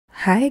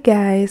Hi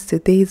guys,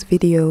 today's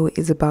video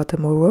is about a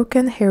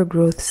Moroccan hair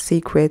growth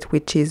secret,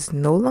 which is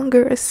no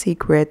longer a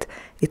secret.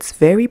 It's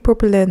very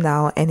popular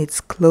now and it's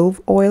clove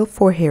oil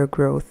for hair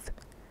growth.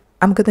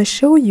 I'm gonna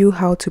show you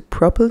how to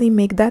properly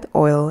make that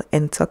oil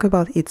and talk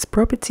about its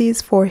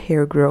properties for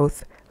hair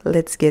growth.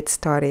 Let's get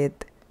started.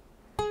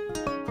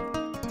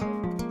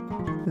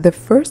 The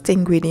first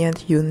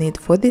ingredient you need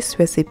for this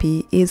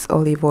recipe is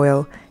olive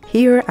oil.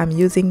 Here I'm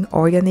using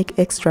organic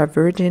extra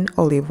virgin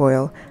olive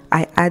oil.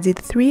 I added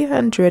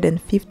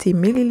 350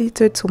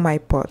 milliliters to my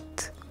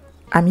pot.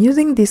 I'm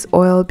using this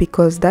oil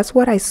because that's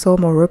what I saw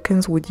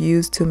Moroccans would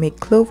use to make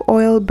clove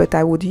oil, but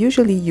I would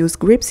usually use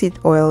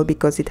grapeseed oil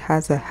because it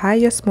has a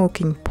higher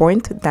smoking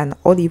point than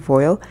olive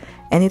oil,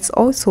 and it's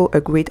also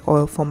a great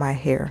oil for my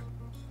hair.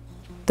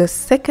 The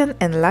second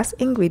and last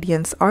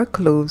ingredients are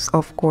cloves,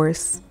 of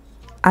course.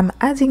 I'm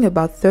adding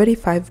about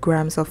 35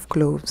 grams of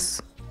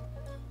cloves.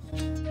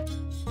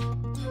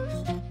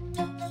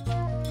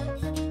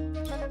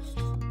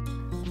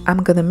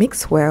 I'm gonna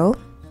mix well.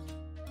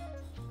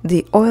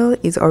 The oil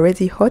is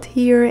already hot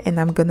here and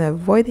I'm gonna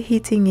avoid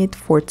heating it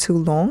for too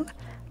long.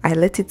 I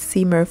let it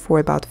simmer for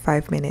about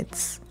 5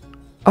 minutes.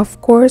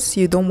 Of course,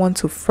 you don't want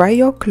to fry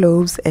your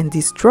cloves and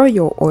destroy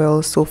your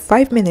oil, so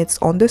 5 minutes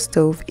on the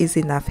stove is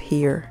enough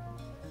here.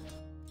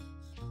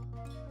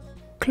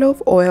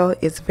 Clove oil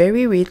is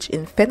very rich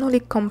in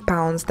phenolic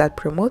compounds that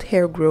promote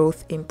hair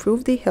growth,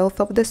 improve the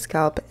health of the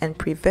scalp, and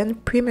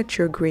prevent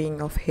premature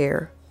graying of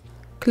hair.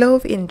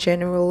 Clove in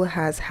general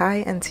has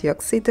high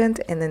antioxidant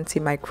and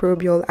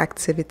antimicrobial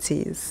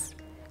activities.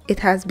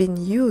 It has been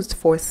used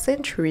for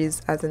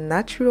centuries as a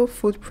natural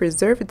food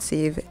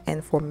preservative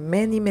and for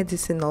many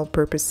medicinal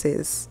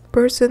purposes.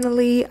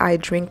 Personally, I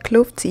drink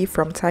clove tea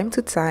from time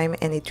to time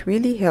and it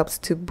really helps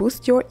to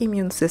boost your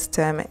immune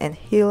system and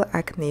heal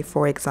acne,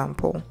 for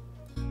example.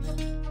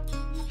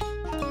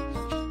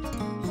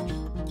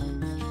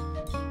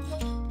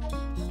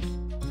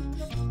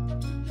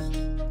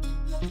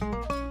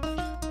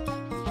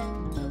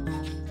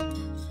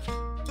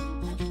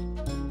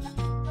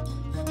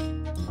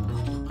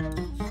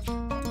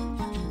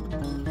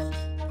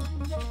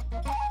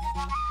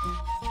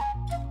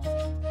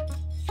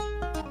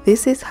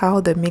 This is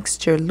how the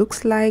mixture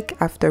looks like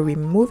after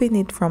removing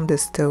it from the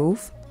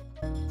stove.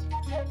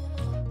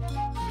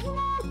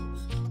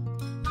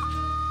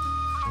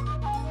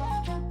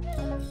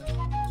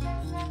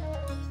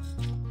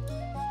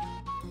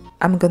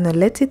 I'm gonna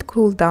let it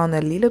cool down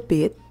a little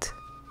bit.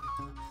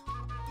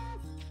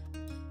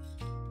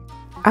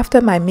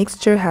 After my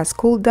mixture has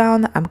cooled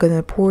down, I'm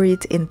gonna pour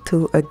it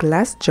into a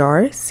glass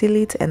jar, seal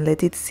it and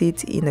let it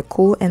sit in a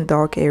cool and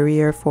dark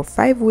area for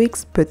 5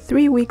 weeks, but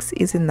 3 weeks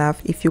is enough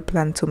if you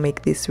plan to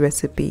make this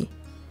recipe.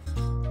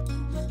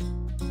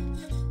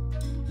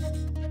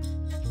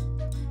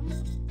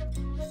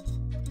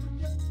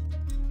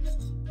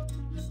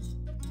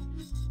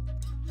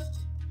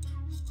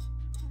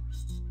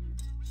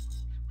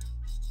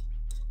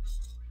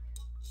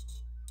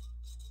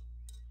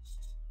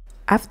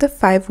 After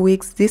 5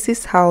 weeks, this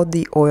is how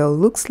the oil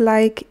looks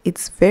like.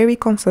 It's very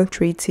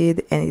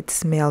concentrated and it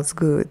smells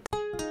good.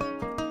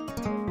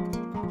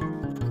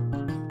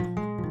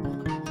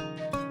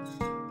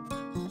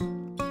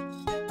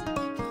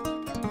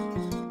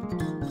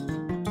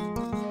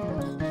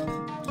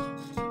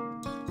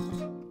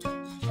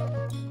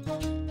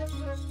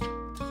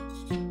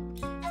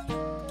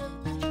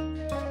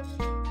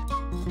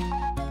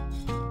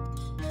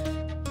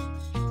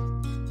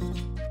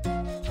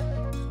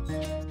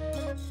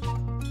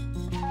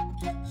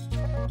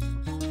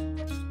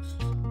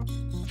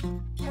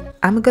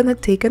 I'm gonna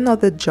take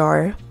another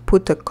jar,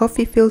 put a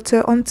coffee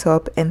filter on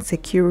top and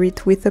secure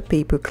it with a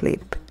paper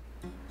clip.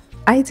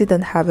 I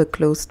didn't have a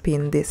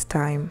clothespin this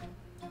time.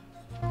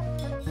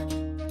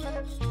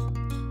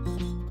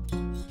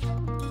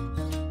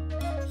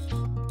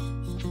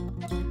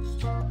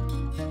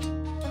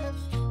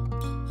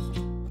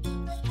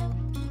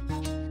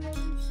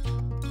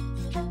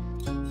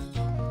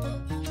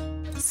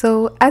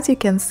 So as you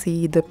can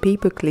see, the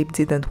paper clip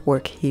didn't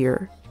work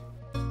here.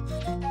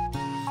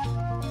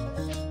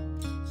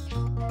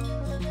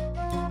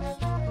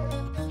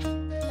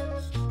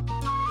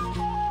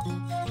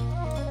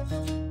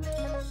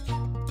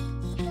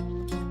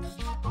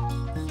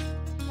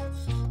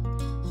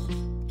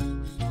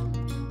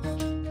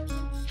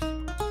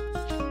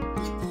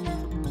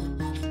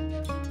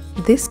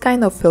 This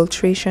kind of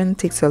filtration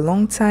takes a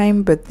long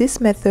time, but this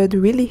method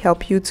really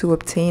helps you to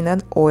obtain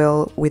an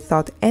oil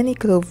without any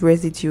clove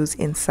residues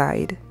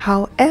inside.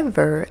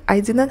 However,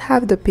 I didn't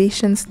have the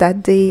patience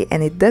that day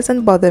and it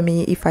doesn't bother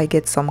me if I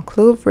get some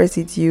clove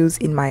residues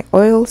in my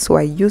oil, so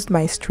I used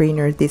my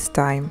strainer this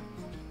time.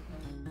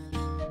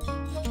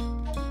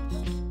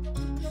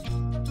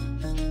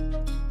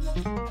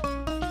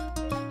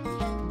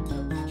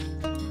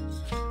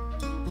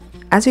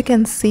 As you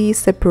can see,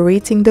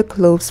 separating the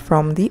cloves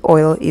from the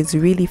oil is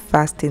really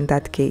fast in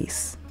that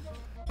case.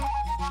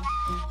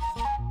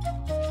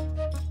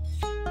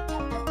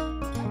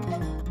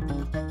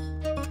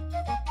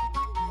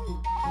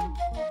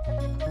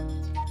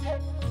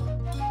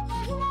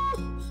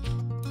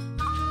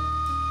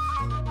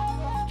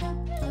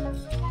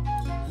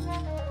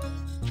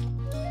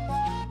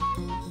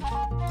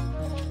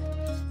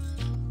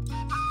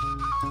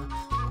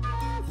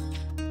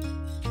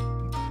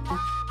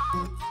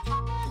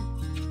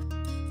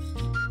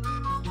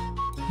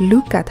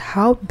 Look at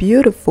how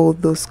beautiful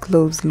those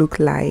cloves look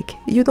like.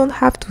 You don't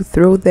have to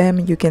throw them,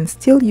 you can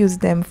still use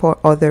them for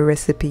other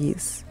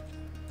recipes.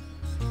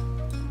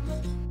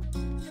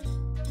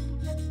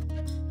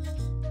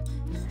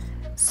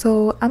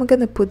 So I'm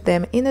gonna put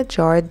them in a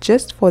jar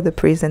just for the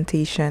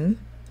presentation.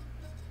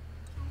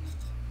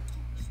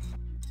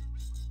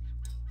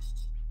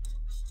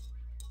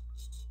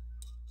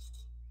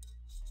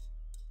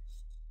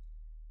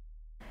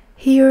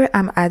 Here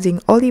I'm adding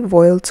olive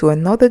oil to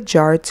another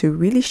jar to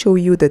really show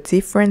you the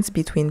difference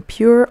between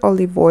pure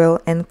olive oil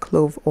and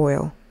clove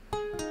oil.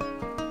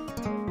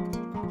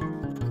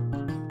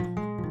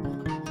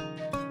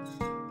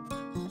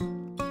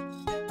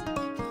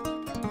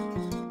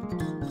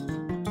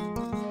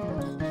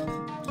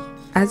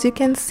 As you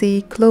can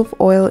see, clove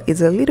oil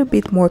is a little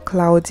bit more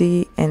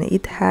cloudy and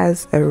it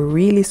has a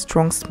really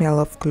strong smell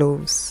of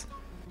cloves.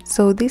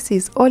 So this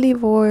is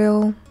olive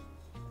oil,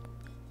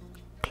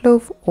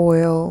 clove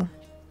oil,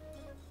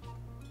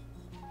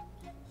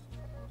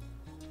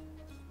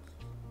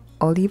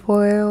 olive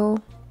oil,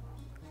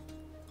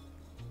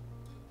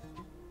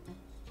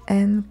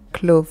 and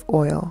clove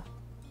oil.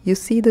 You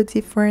see the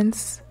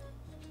difference?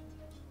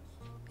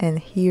 And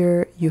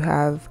here you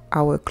have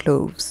our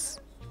cloves.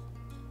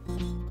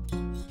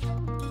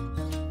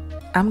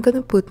 I'm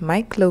gonna put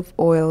my clove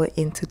oil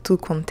into 2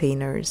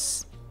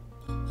 containers.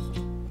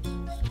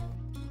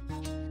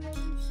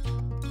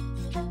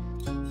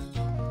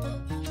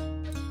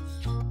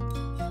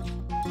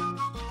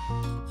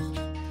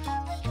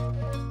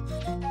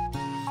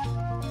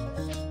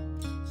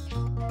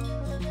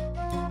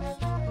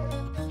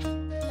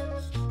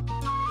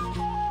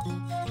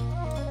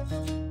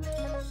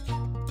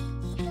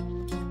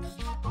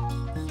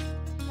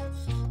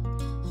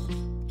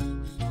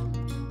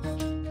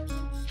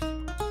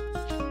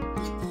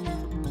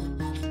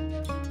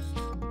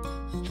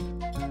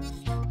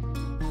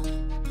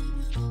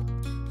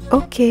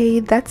 Okay,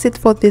 that's it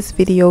for this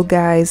video,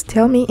 guys.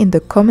 Tell me in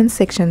the comment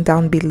section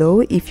down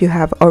below if you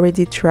have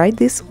already tried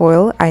this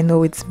oil. I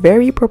know it's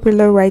very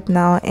popular right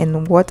now,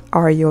 and what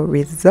are your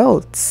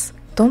results?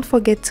 Don't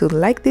forget to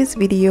like this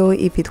video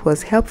if it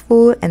was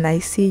helpful, and I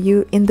see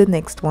you in the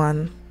next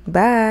one.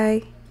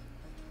 Bye!